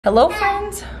Hello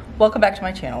friends, welcome back to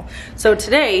my channel. So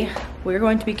today we're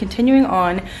going to be continuing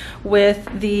on with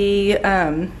the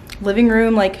living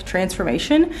room like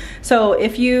transformation. So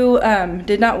if you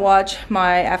did not watch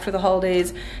my after the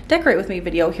holidays decorate with me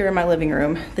video here in my living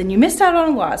room, then you missed out on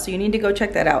a lot, so you need to go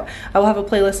check that out. I will have a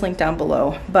playlist link down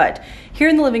below. But here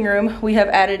in the living room we have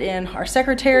added in our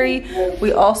secretary.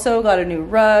 We also got a new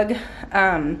rug,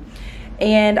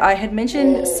 and I had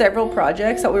mentioned several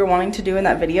projects that we were wanting to do in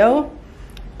that video.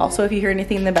 Also, if you hear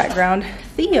anything in the background,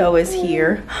 Theo is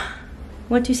here.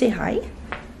 Want to say hi?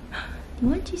 You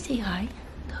want to say hi?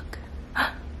 Look.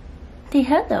 Say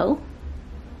hello.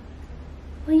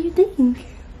 What do you think?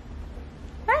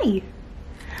 Hi.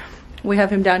 We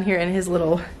have him down here in his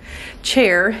little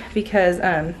chair because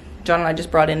John and I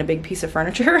just brought in a big piece of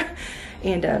furniture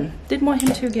and didn't want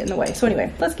him to get in the way. So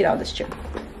anyway, let's get out of this chair.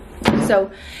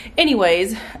 So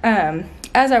anyways,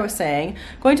 as I was saying,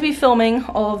 going to be filming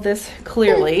all of this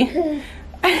clearly.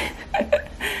 Say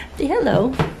hello.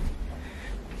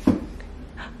 What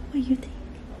do you think?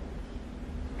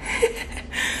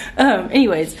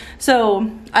 Anyways, so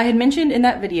I had mentioned in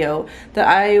that video that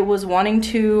I was wanting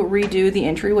to redo the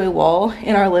entryway wall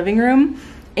in our living room.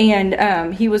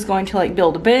 And he was going to like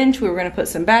build a bench. We were going to put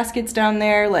some baskets down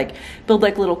there, like build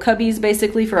like little cubbies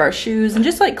basically for our shoes and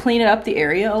just like clean it up the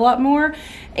area a lot more.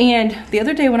 And the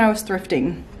other day when I was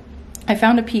thrifting, I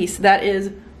found a piece that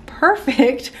is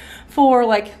perfect for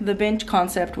like the bench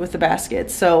concept with the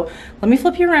baskets. So let me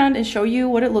flip you around and show you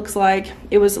what it looks like.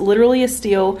 It was literally a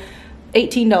steal.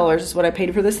 $18 is what I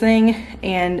paid for this thing,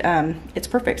 and it's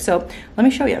perfect. So let me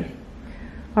show you.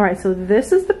 All right, so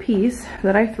this is the piece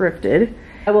that I thrifted.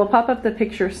 I will pop up the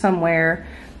picture somewhere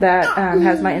that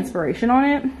has my inspiration on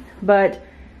it, but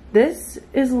this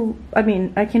is, I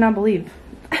mean, I cannot believe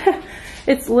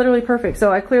it's literally perfect.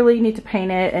 So I clearly need to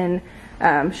paint it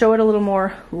and show it a little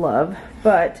more love,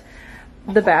 but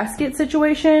the basket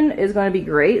situation is going to be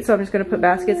great. So I'm just going to put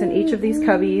baskets in each of these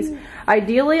cubbies.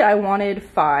 Ideally, I wanted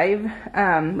 5,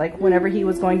 like whenever he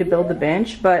was going to build the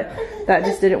bench, but that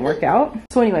just didn't work out.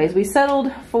 So anyways, we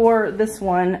settled for this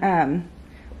one,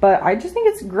 but I just think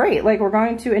it's great. Like, we're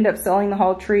going to end up selling the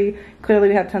hall tree. Clearly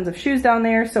we have tons of shoes down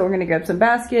there, so we're going to grab some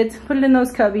baskets, put it in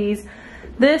those cubbies.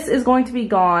 This is going to be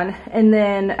gone, and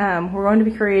then we're going to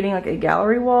be creating like a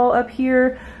gallery wall up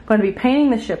here. Going to be painting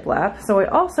the shiplap. So I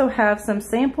also have some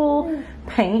sample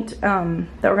paint that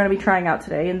we're going to be trying out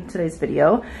today in today's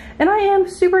video, and I am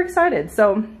super excited.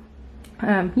 So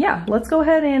yeah, let's go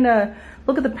ahead and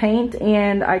look at the paint,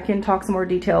 and I can talk some more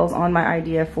details on my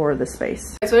idea for the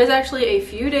space. So it is actually a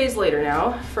few days later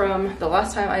now from the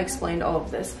last time I explained all of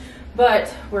this,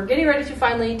 but we're getting ready to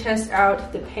finally test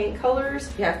out the paint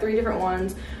colors. We have 3 different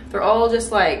ones. They're all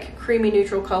just like creamy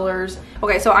neutral colors.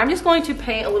 Okay, so I'm just going to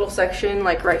paint a little section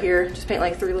like right here, just paint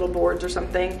like 3 little boards or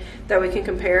something that we can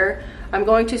compare. I'm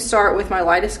going to start with my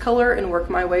lightest color and work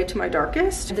my way to my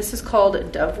darkest. This is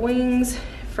called Dove Wings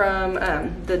from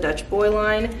the Dutch Boy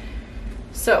line.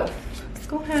 So let's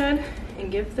go ahead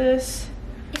and give this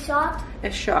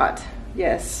a shot.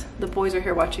 Yes, the boys are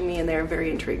here watching me and they're very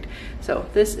intrigued. So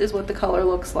this is what the color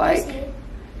looks like. You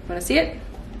want to see it?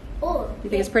 Oh, you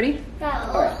think it's pretty?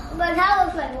 Yeah, right. But that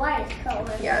looks like whitish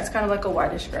color. Yeah, it's kind of like a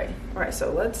whitish gray. All right,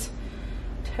 so let's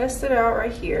test it out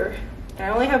right here. And I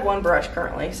only have 1 brush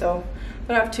currently, so I'm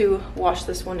gonna have to wash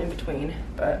this one in between,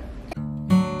 but.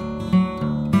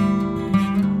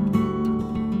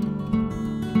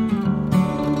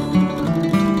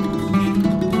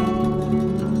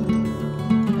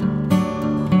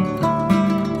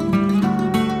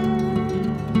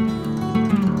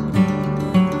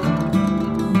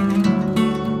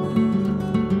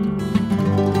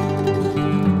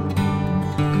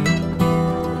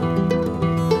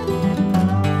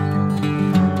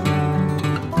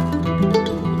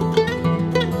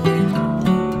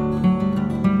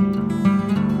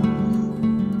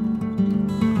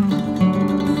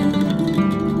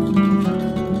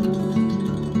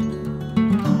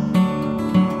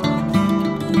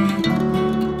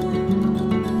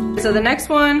 So the next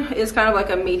one is kind of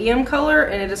like a medium color,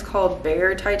 and it is called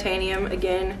Bare Titanium,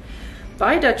 again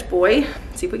by Dutch Boy.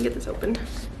 Let's see if we can get this opened.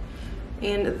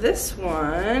 And this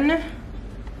one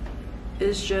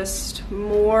is just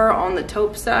more on the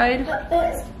taupe side,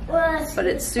 but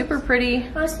it's super pretty.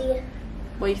 Let's see it.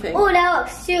 What do you think? Oh, that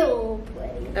looks super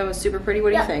pretty. That was super pretty.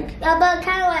 What do you think? Yeah, but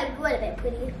kind of like a little bit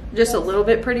pretty. Just a little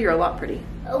bit pretty or a lot pretty?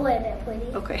 A little bit pretty.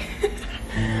 Okay.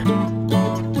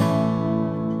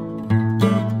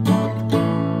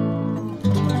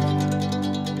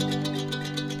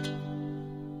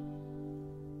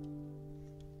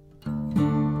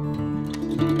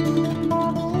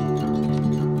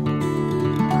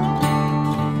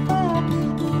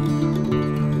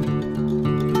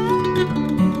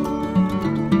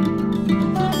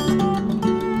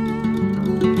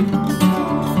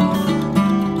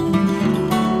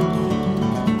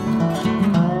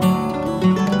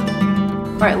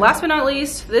 right, last but not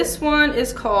least, this one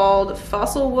is called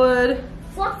Fossil Wood.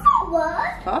 Fossil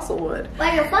wood? Fossil Wood.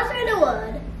 Like a fossil in the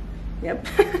wood. Yep.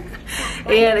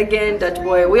 And again, Dutch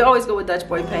Boy. We always go with Dutch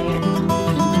Boy paint.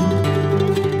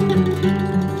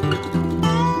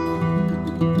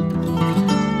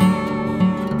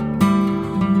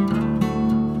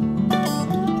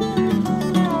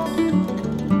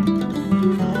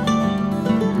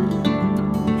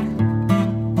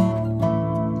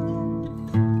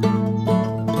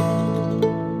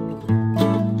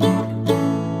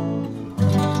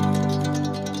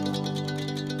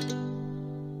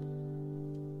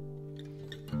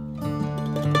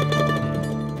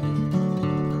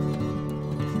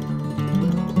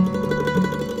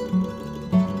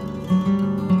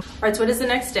 All right, so it is the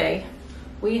next day.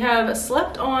 We have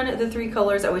slept on the 3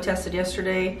 colors that we tested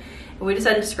yesterday, and we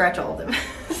decided to scratch all of them.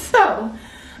 So,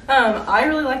 I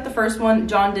really liked the first one.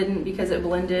 John didn't because it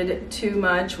blended too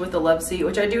much with the Love Seat,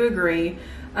 which I do agree.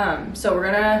 So we're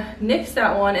gonna nix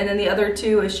that one, and then the other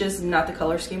 2 is just not the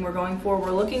color scheme we're going for. We're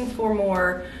looking for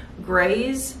more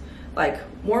grays, like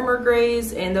warmer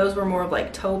grays, and those were more of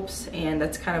like taupes, and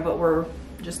that's kind of what we're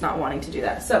just not wanting to do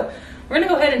that. So we're gonna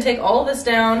go ahead and take all of this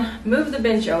down, move the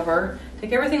bench over,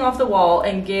 take everything off the wall,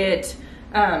 and get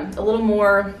a little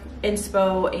more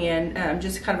inspo and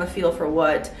just kind of a feel for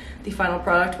what the final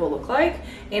product will look like.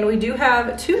 And we do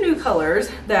have 2 new colors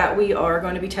that we are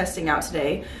going to be testing out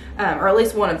today, or at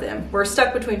least one of them. We're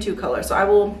stuck between 2 colors, so I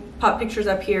will pop pictures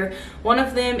up here. One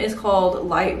of them is called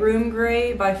Lightroom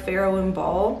Gray by Farrow and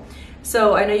Ball.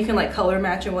 So I know you can like color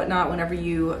match and whatnot whenever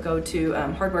you go to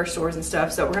hardware stores and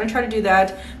stuff. So we're gonna try to do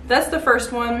that. That's the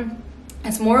first one.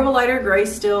 It's more of a lighter gray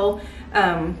still,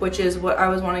 which is what I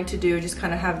was wanting to do, just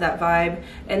kind of have that vibe.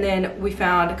 And then we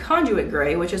found Conduit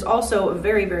Gray, which is also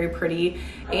very, very pretty.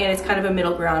 And it's kind of a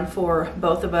middle ground for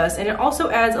both of us. And it also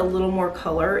adds a little more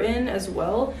color in as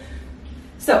well.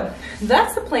 So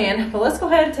that's the plan, but let's go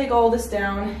ahead and take all this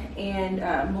down,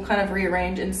 and we'll kind of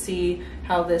rearrange and see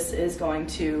how this is going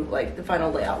to, like, the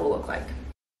final layout will look like.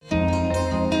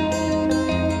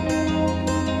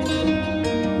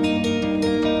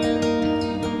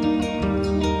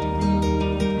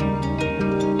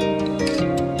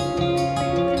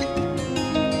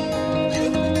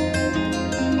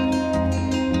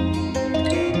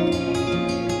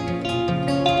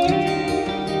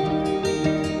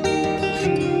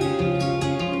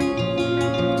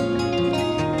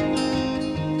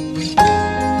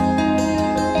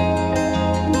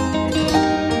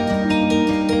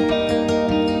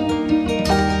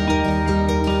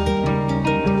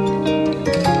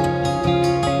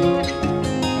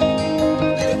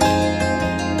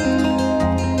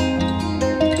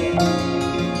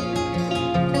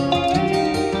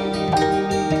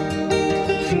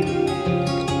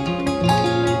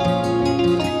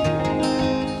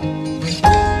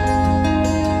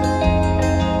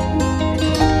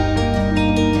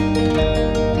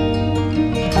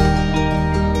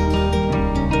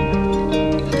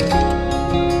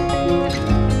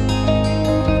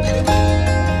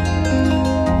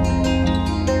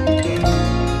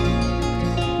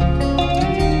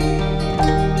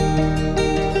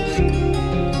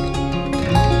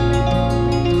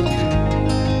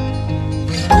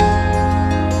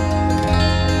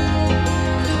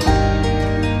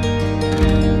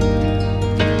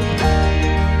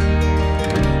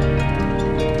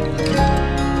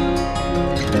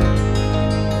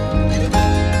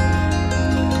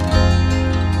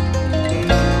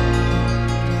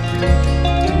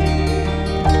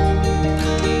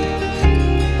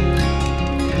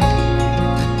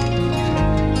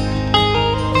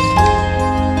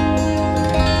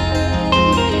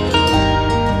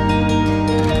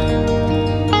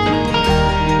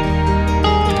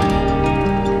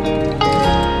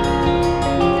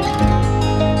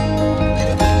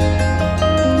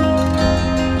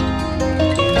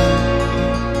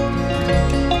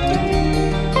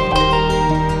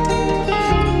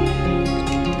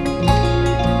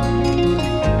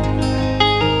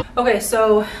 Okay,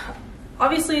 so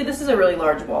obviously this is a really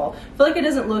large wall. I feel like it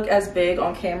doesn't look as big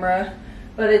on camera,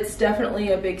 but it's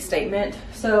definitely a big statement.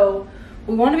 So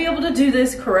we want to be able to do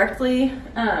this correctly.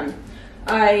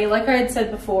 Like I had said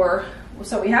before,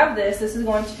 so we have this is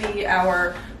going to be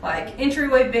our like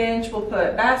entryway bench. We'll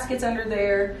put baskets under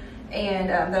there, and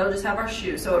that'll just have our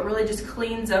shoes. So it really just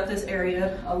cleans up this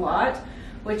area a lot,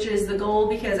 which is the goal,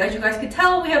 because as you guys can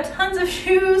tell, we have tons of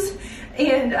shoes,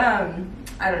 and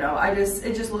I don't know,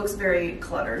 it just looks very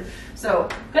cluttered. So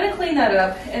I'm gonna clean that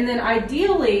up, and then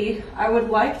ideally I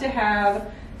would like to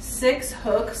have 6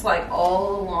 hooks like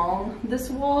all along this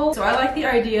wall. So I like the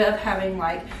idea of having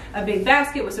like a big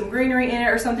basket with some greenery in it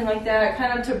or something like that,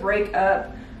 kind of to break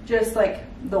up just like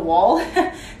the wall.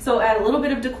 So add a little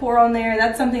bit of decor on there.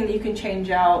 That's something that you can change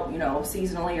out, you know,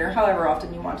 seasonally or however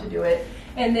often you want to do it.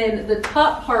 And then the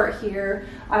top part here,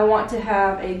 I want to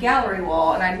have a gallery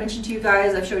wall. And I mentioned to you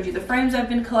guys, I've showed you the frames I've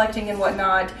been collecting and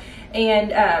whatnot. And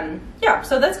yeah,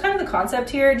 so that's kind of the concept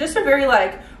here. Just a very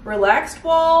like relaxed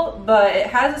wall, but it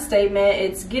has a statement.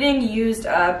 It's getting used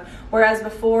up. Whereas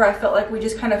before I felt like we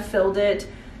just kind of filled it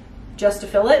just to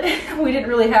fill it. We didn't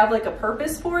really have like a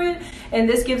purpose for it. And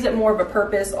this gives it more of a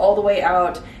purpose all the way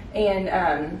out.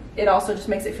 And it also just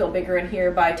makes it feel bigger in here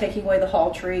by taking away the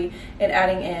hall tree and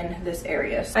adding in this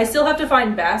area. I still have to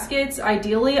find baskets.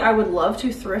 Ideally, I would love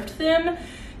to thrift them.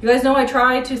 You guys know I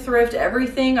try to thrift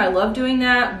everything. I love doing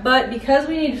that, but because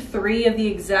we need 3 of the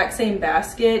exact same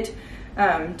basket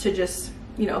to just,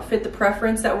 you know, fit the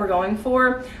preference that we're going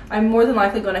for, I'm more than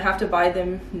likely going to have to buy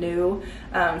them new.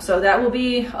 So that will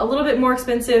be a little bit more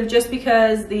expensive just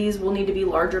because these will need to be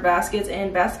larger baskets,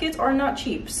 and baskets are not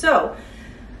cheap. So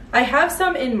I have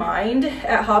some in mind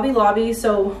at Hobby Lobby,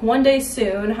 so one day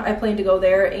soon I plan to go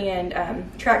there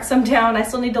and track some down. I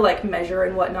still need to like measure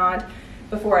and whatnot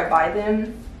before I buy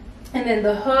them. And then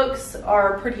the hooks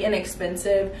are pretty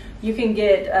inexpensive. You can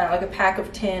get like a pack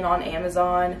of 10 on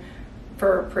Amazon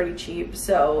for pretty cheap.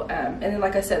 So and then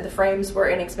like I said, the frames were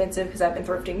inexpensive because I've been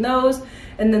thrifting those.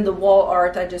 And then the wall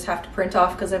art I just have to print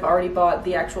off because I've already bought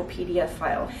the actual PDF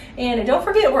file. And don't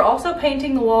forget, we're also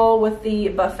painting the wall with the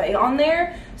buffet on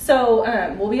there.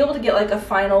 So we'll be able to get like a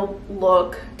final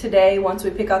look today once we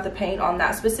pick out the paint on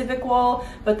that specific wall.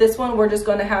 But this one, we're just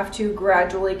going to have to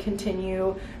gradually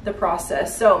continue the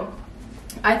process. So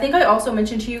I think I also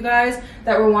mentioned to you guys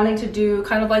that we're wanting to do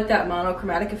kind of like that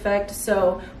monochromatic effect.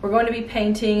 So we're going to be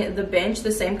painting the bench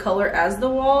the same color as the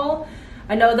wall.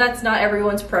 I know that's not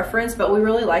everyone's preference, but we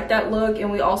really like that look.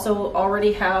 And we also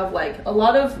already have like a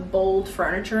lot of bold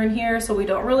furniture in here, so we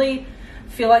don't really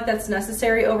feel like that's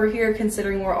necessary over here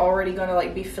considering we're already going to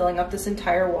like be filling up this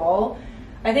entire wall.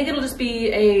 I think it'll just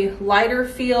be a lighter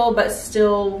feel, but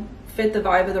still fit the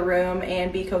vibe of the room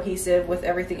and be cohesive with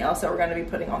everything else that we're going to be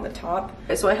putting on the top.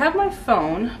 Okay, so I have my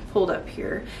phone pulled up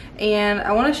here and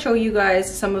I want to show you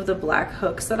guys some of the black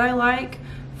hooks that I like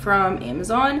from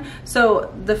Amazon.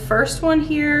 So the first one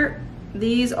here,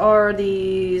 these are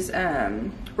these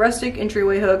rustic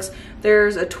entryway hooks.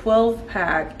 There's a 12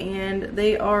 pack and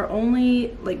they are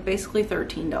only like basically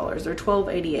 $13. They're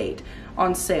 $12.88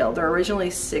 on sale. They're originally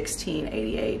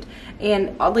 $16.88.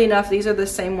 And oddly enough, these are the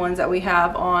same ones that we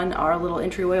have on our little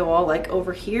entryway wall, like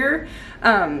over here.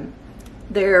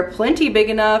 They're plenty big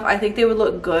enough. I think they would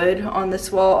look good on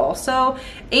this wall also.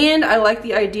 And I like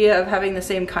the idea of having the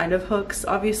same kind of hooks,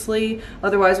 obviously.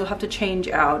 Otherwise, we'll have to change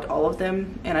out all of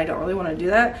them, and I don't really want to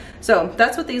do that. So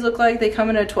that's what these look like. They come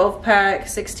in a 12 pack,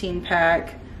 16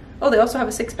 pack. Oh, they also have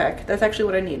a 6 pack. That's actually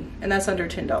what I need, and that's under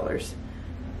 $10.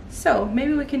 So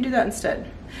maybe we can do that instead.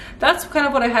 That's kind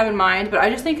of what I have in mind, but I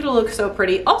just think it'll look so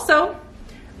pretty. Also,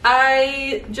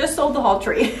 I just sold the hall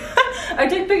tree. I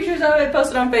took pictures of it,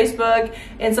 posted on Facebook,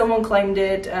 and someone claimed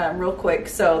it real quick.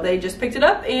 So they just picked it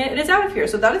up and it is out of here.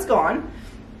 So that is gone,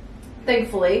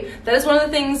 thankfully. That is one of the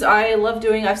things I love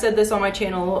doing. I've said this on my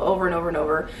channel over and over and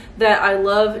over, that I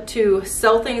love to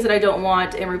sell things that I don't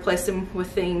want and replace them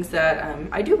with things that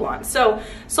I do want. So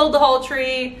sold the hall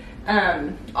tree.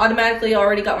 Automatically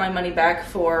already got my money back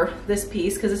for this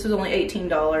piece because this was only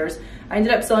 $18. I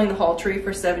ended up selling the hall tree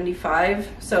for $75,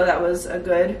 so that was a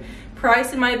good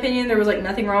price in my opinion. There was like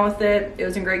nothing wrong with it. It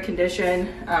was in great condition.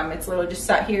 It's literally just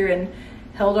sat here and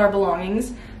held our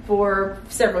belongings for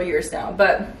several years now,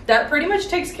 but that pretty much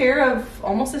takes care of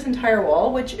almost this entire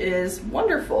wall, which is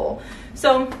wonderful.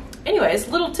 So anyways,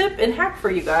 little tip and hack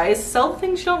for you guys: sell the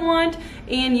things you don't want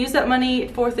and use that money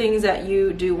for things that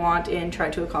you do want and try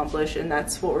to accomplish, and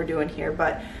that's what we're doing here.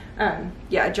 But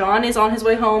yeah, John is on his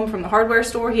way home from the hardware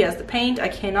store. He has the paint. I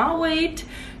cannot wait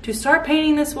to start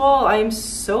painting this wall. I am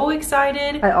so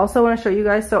excited. I also want to show you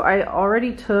guys, so I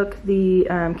already took the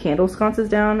candle sconces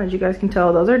down. As you guys can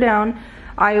tell, those are down.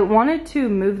 I wanted to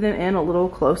move them in a little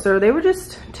closer. They were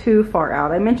just too far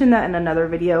out. I mentioned that in another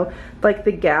video, like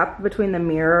the gap between the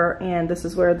mirror and this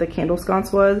is where the candle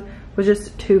sconce was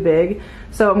just too big.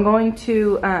 So I'm going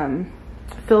to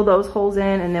fill those holes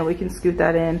in, and then we can scoot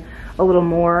that in a little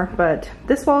more. But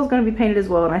this wall is going to be painted as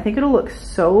well, and I think it'll look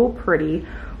so pretty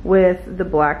with the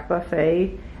black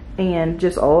buffet and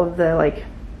just all of the, like,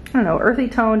 I don't know, earthy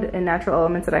toned and natural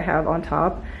elements that I have on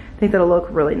top. I think that'll look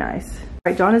really nice.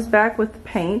 All right, John is back with the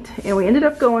paint, and we ended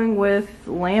up going with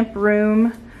Lamp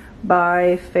Room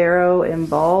by Farrow and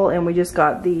Ball, and we just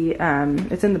got the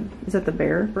it's in the, is that the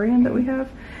Bear brand that we have?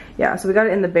 Yeah, so we got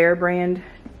it in the Bear brand.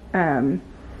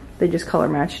 They just color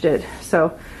matched it,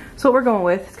 so that's what we're going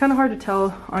with. It's kind of hard to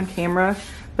tell on camera,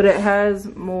 but it has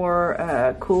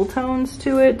more cool tones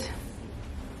to it,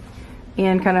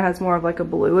 and kind of has more of like a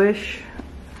bluish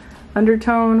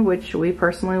undertone, which we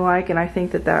personally like, and I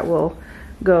think that that will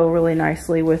go really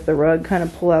nicely with the rug. Kind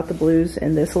of pull out the blues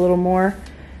in this a little more,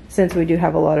 since we do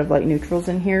have a lot of like neutrals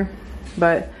in here.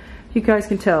 But you guys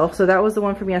can tell, so that was the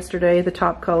one from yesterday, the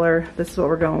top color. This is what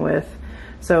we're going with,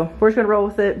 so we're just gonna roll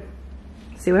with it,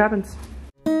 see what happens.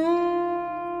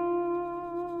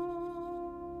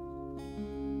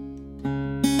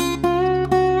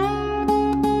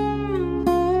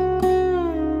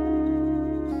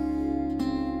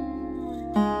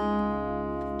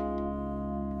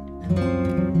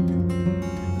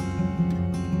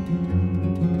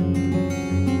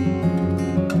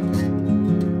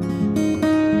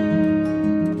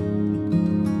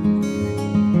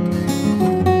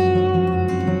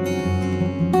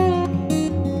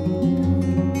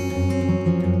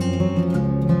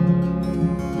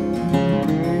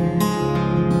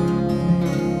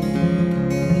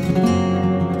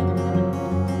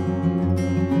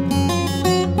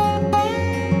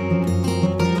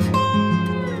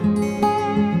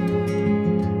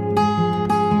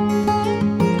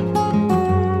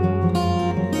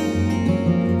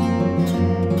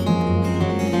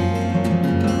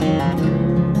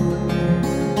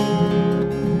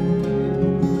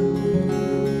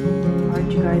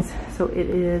 So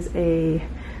it is a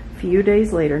few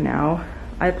days later now.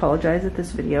 I apologize that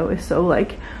this video is so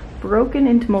like broken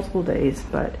into multiple days,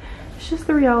 but it's just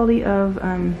the reality of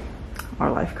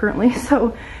our life currently.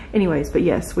 So anyways, but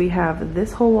yes, we have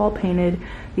this whole wall painted.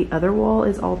 The other wall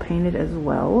is all painted as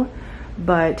well,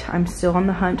 but I'm still on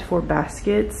the hunt for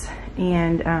baskets,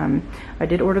 and I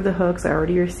did order the hooks. I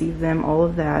already received them, all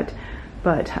of that.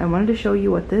 But I wanted to show you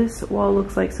what this wall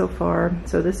looks like so far.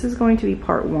 So this is going to be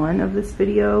part one of this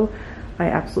video. I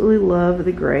absolutely love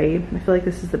the gray. I feel like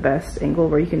this is the best angle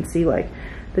where you can see like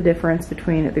the difference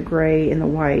between the gray and the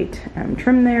white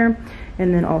trim there.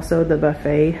 And then also the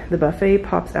buffet. The buffet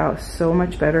pops out so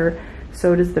much better.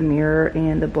 So does the mirror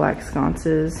and the black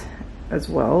sconces as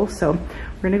well. So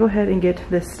we're gonna go ahead and get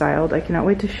this styled. I cannot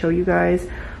wait to show you guys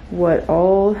what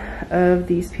all of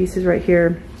these pieces right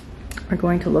here are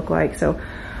going to look like. So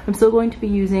I'm still going to be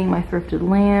using my thrifted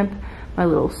lamp, my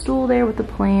little stool there with the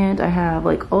plant. I have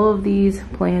like all of these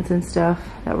plants and stuff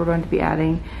that we're going to be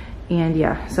adding. And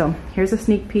yeah, so here's a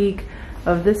sneak peek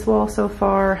of this wall so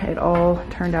far. It all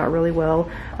turned out really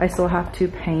well. I still have to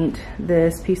paint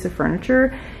this piece of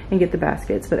furniture and get the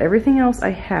baskets, but everything else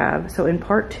I have. So in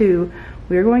part two,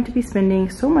 we are going to be spending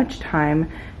so much time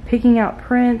picking out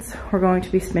prints. We're going to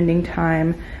be spending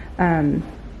time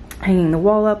hanging the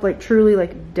wall up, like truly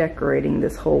like decorating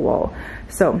this whole wall.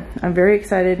 So I'm very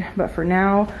excited, but for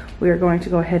now we are going to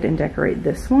go ahead and decorate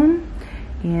this one,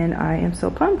 and I am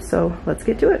so pumped. So let's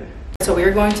get to it. So we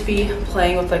are going to be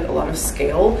playing with like a lot of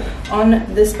scale on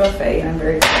this buffet, and I'm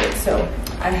very excited. So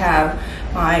I have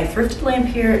my thrifted lamp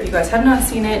here. If you guys have not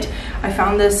seen it, I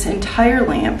found this entire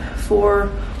lamp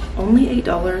for only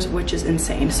 $8, which is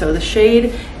insane. So the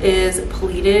shade is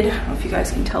pleated. I don't know if you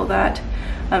guys can tell that.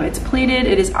 It's pleated,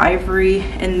 it is ivory,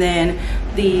 and then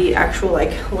the actual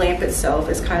like lamp itself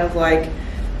is kind of like,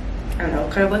 I don't know,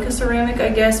 kind of like a ceramic, I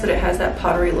guess, but it has that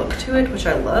pottery look to it, which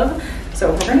I love.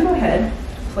 So we're gonna go ahead,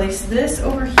 place this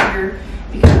over here,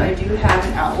 because I do have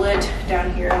an outlet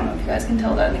down here. I don't know if you guys can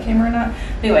tell that in the camera or not.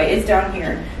 Anyway, it's down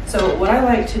here. So what I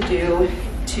like to do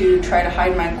to try to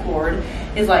hide my cord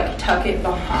is like tuck it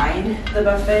behind the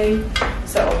buffet.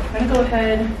 So I'm gonna go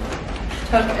ahead,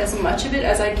 tuck as much of it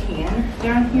as I can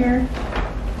down here,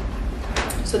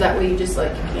 so that way you just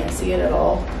like, you can't see it at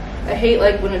all. I hate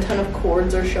like when a ton of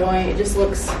cords are showing. It just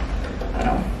looks, I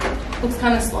don't know, looks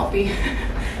kind of sloppy.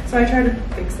 So I try to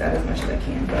fix that as much as I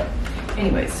can, but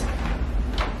anyways.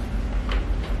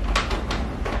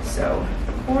 So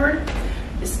the cord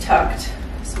is tucked,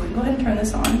 so we can go ahead and turn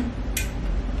this on,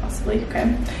 possibly,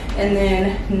 okay. And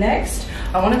then next,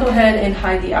 I want to go ahead and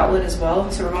hide the outlet as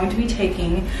well. So we're going to be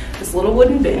taking this little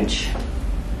wooden bench,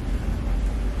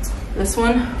 this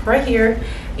one right here,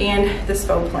 and this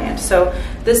faux plant. So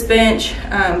this bench,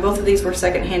 both of these were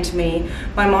secondhand to me.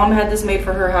 My mom had this made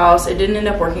for her house. It didn't end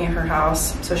up working at her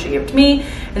house, so she gave it to me.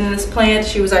 And then this plant,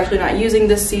 she was actually not using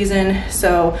this season,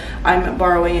 so I'm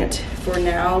borrowing it for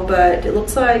now. But it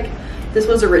looks like this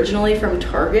was originally from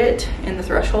Target in the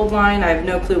Threshold line. I have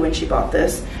no clue when she bought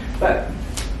this, but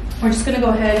we're just gonna go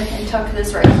ahead and tuck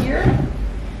this right here.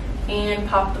 and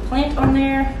pop the plant on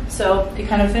there. So it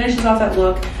kind of finishes off that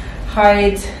look,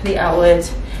 hides the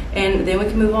outlet, and then we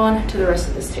can move on to the rest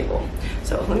of this table.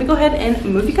 So let me go ahead and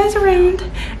move you guys around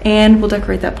and we'll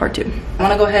decorate that part too. I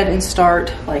wanna go ahead and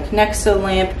start like next to the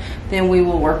lamp, then we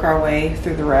will work our way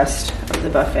through the rest of the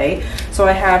buffet. So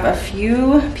I have a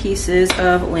few pieces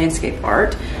of landscape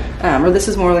art, or this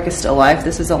is more like a still life.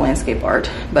 This is a landscape art,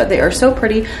 but they are so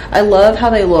pretty. I love how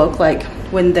they look like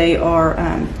when they are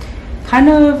kind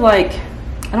of like,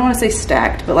 I don't want to say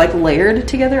stacked, but like layered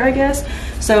together, I guess.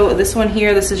 So this one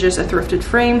here, this is just a thrifted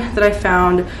frame that I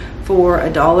found for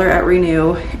 $1 at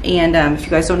Renew. And if you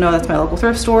guys don't know, that's my local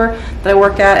thrift store that I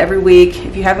work at every week.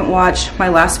 If you haven't watched my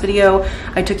last video,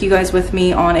 I took you guys with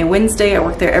me on a Wednesday. I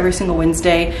work there every single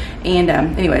Wednesday. And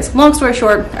anyways, long story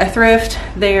short, I thrift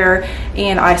there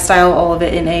and I style all of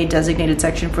it in a designated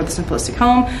section for the simplistic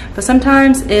home. But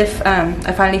sometimes if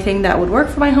I find anything that would work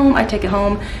for my home, I take it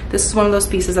home. This is one of those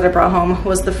pieces that I brought home,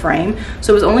 was the frame.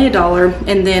 So it was only $1.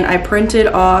 And then I printed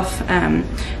off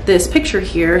this picture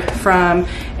here from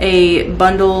a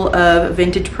bundle of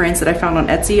vintage prints that I found on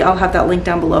Etsy. I'll have that link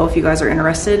down below if you guys are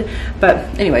interested. But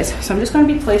anyways, so I'm just going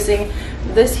to be placing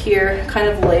this here, kind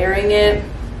of layering it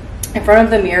in front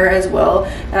of the mirror as well.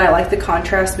 And I like the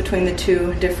contrast between the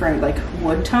two different like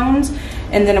wood tones.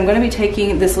 And then I'm going to be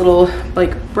taking this little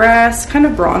like brass, kind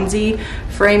of bronzy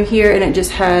frame here, and it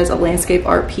just has a landscape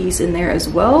art piece in there as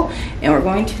well. And we're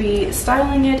going to be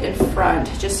styling it in front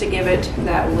just to give it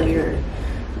that layered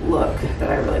look that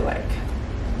I really like.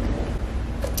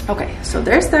 Okay, so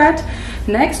there's that.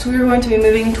 Next, we're going to be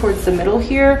moving towards the middle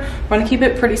here. We're going to keep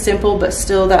it pretty simple, but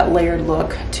still that layered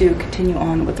look to continue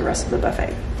on with the rest of the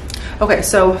buffet. Okay,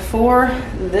 so for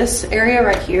this area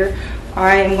right here,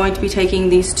 I am going to be taking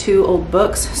these two old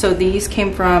books. So these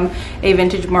came from a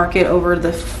vintage market over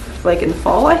the, like in the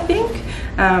fall, I think.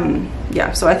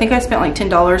 Yeah, so I think I spent like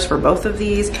 $10 for both of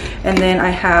these. And then I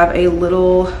have a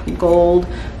little gold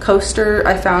coaster.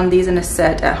 I found these in a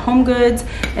set at Home Goods.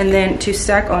 And then to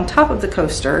stack on top of the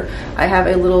coaster, I have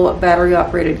a little battery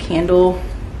operated candle.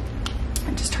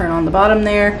 I just turn on the bottom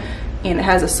there and it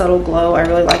has a subtle glow. I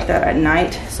really like that at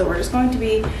night. So we're just going to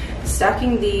be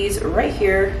stacking these right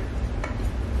here.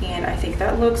 And I think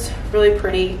that looks really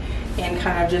pretty and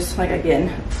kind of just like,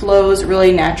 again, flows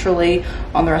really naturally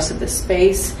on the rest of the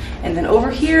space. And then over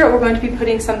here, we're going to be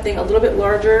putting something a little bit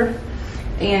larger.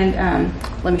 And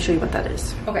let me show you what that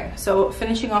is. Okay, so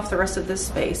finishing off the rest of this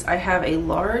space, I have a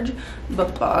large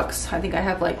book box. I think I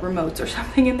have like remotes or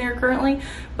something in there currently.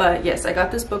 But yes, I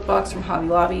got this book box from Hobby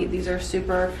Lobby. These are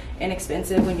super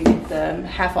inexpensive when you get them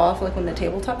half off, like when the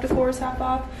tabletop decor is half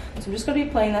off. So I'm just gonna be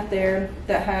playing that there.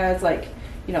 That has like,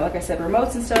 you know, like I said,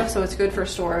 remotes and stuff, so it's good for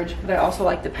storage. But I also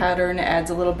like the pattern. It adds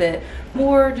a little bit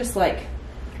more just like,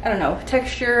 I don't know,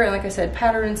 texture and like I said,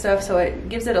 pattern and stuff. So it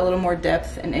gives it a little more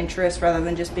depth and interest rather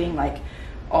than just being like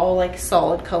all like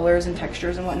solid colors and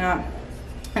textures and whatnot.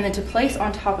 And then to place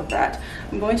on top of that,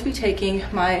 I'm going to be taking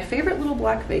my favorite little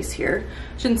black vase here.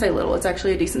 I shouldn't say little, it's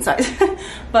actually a decent size.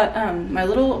 But my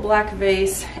little black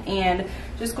vase, and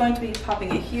just going to be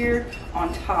popping it here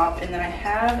on top. And then I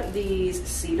have these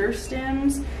cedar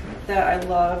stems that I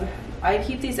love. I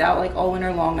keep these out like all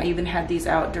winter long. I even had these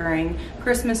out during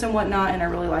Christmas and whatnot, and I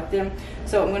really like them.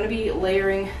 So I'm going to be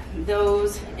layering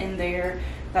those in there.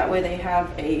 That way they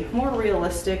have a more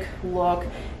realistic look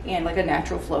and like a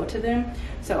natural flow to them.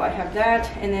 So I have that,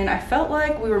 and then I felt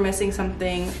like we were missing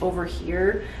something over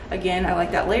here. Again, I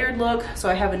like that layered look, so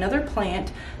I have another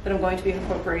plant that I'm going to be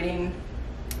incorporating.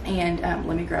 And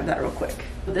let me grab that real quick.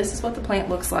 This is what the plant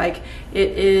looks like.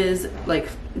 It is like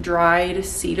dried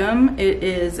sedum. It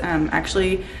is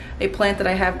actually a plant that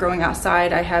I have growing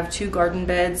outside. I have 2 garden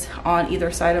beds on either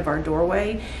side of our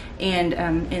doorway, and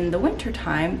in the winter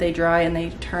time they dry and they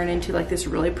turn into like this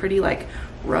really pretty like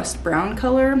rust brown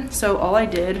color. So all I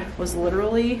did was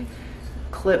literally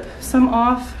clip some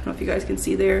off. I don't know if you guys can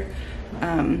see there.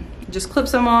 Just clip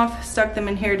some off, stuck them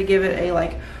in here to give it a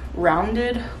like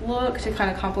rounded look to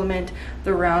kind of complement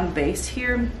the round base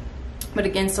here, but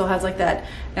again still has like that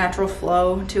natural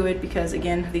flow to it because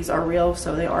again these are real,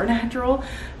 so they are natural.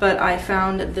 But I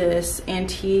found this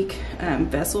antique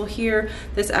vessel here.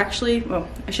 This actually, well,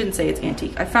 I shouldn't say it's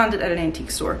antique, I found it at an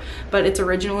antique store, but it's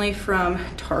originally from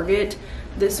Target.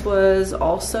 This was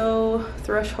also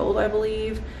Threshold, I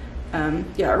believe.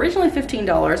 Yeah, originally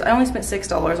 $15. I only spent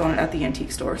 $6 on it at the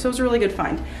antique store, so it was a really good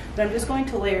find. But I'm just going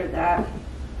to layer that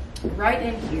right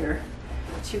in here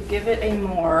to give it a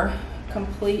more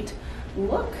complete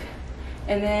look.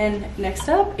 And then next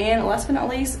up, and last but not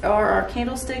least, are our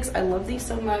candlesticks. I love these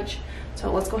so much,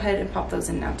 so let's go ahead and pop those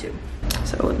in now too.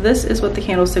 So this is what the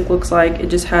candlestick looks like. It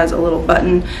just has a little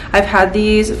button. I've had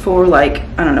these for like,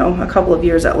 I don't know, a couple of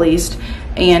years at least,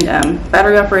 and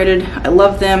battery operated. I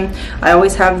love them. I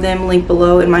always have them linked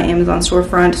below in my Amazon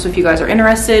storefront. So if you guys are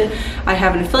interested, I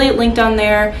have an affiliate link down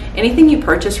there. Anything you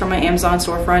purchase from my Amazon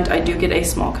storefront, I do get a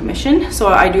small commission. So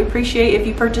I do appreciate if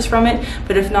you purchase from it,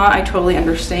 but if not, I totally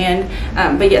understand.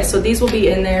 But yes, so these will be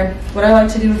in there. What I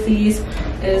like to do with these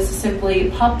is simply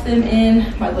pop them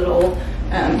in my little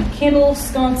candle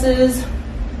sconces,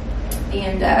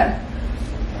 and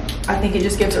I think it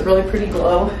just gives a really pretty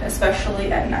glow, especially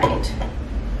at night.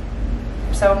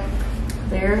 So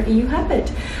there you have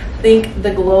it. I think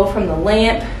the glow from the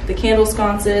lamp, the candle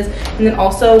sconces, and then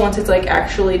also once it's like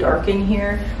actually dark in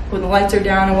here, when the lights are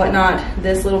down and whatnot,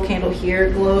 this little candle here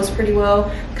glows pretty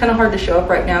well. Kind of hard to show up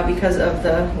right now because of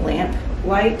the lamp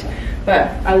light,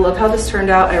 but I love how this turned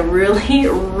out. I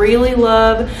really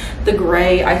love the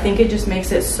gray. I think it just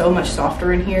makes it so much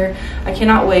softer in here. I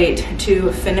cannot wait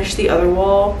to finish the other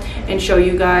wall and show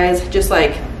you guys just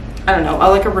like, I don't know,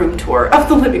 like a room tour of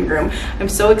the living room. I'm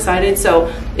so excited.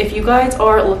 So if you guys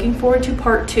are looking forward to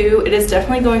part 2, it is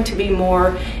definitely going to be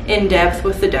more in depth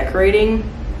with the decorating.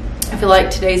 I feel like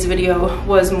today's video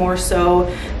was more so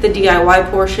the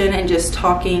DIY portion and just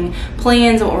talking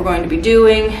plans and what we're going to be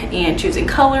doing and choosing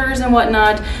colors and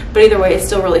whatnot. But either way, it's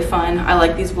still really fun. I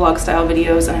like these vlog style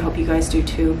videos and I hope you guys do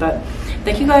too. But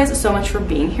thank you guys so much for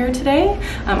being here today.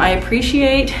 I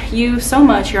appreciate you so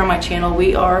much here on my channel.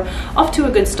 We are off to a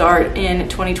good start in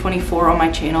 2024 on my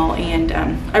channel, and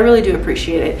I really do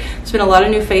appreciate it. There's been a lot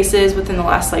of new faces within the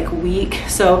last like week.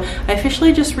 So I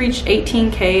officially just reached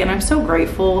 18K and I'm so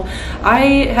grateful.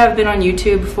 I have been on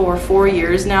YouTube for 4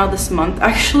 years now this month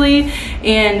actually,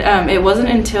 and it wasn't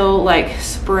until like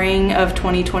spring of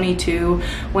 2022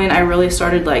 when I really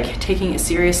started like taking it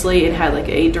seriously and had like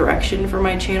a direction for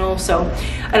my channel. So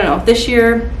I don't know, this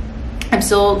year I'm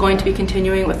still going to be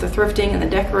continuing with the thrifting and the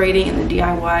decorating and the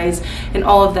DIYs and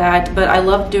all of that, but I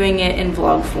love doing it in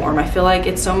vlog form. I feel like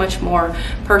it's so much more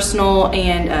personal,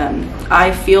 and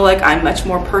I feel like I'm much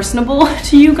more personable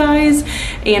to you guys,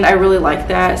 and I really like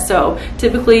that. So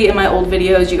typically in my old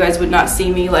videos, you guys would not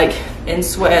see me like in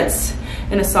sweats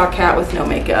and a sock hat with no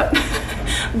makeup,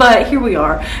 but here we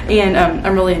are, and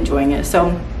I'm really enjoying it.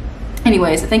 So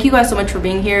anyways, thank you guys so much for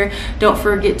being here. Don't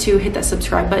forget to hit that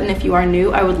subscribe button if you are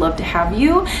new. I would love to have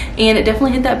you, and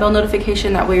definitely hit that bell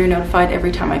notification. That way you're notified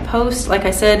every time I post. Like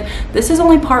I said, this is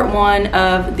only part 1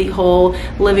 of the whole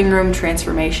living room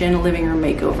transformation, living room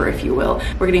makeover, if you will.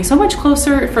 We're getting so much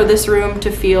closer for this room to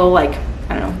feel like,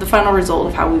 I don't know, the final result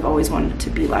of how we've always wanted it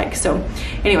to be like. So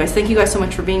anyways, thank you guys so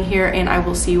much for being here, and I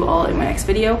will see you all in my next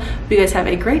video. Hope you guys have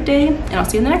a great day, and I'll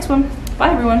see you in the next one. Bye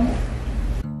everyone.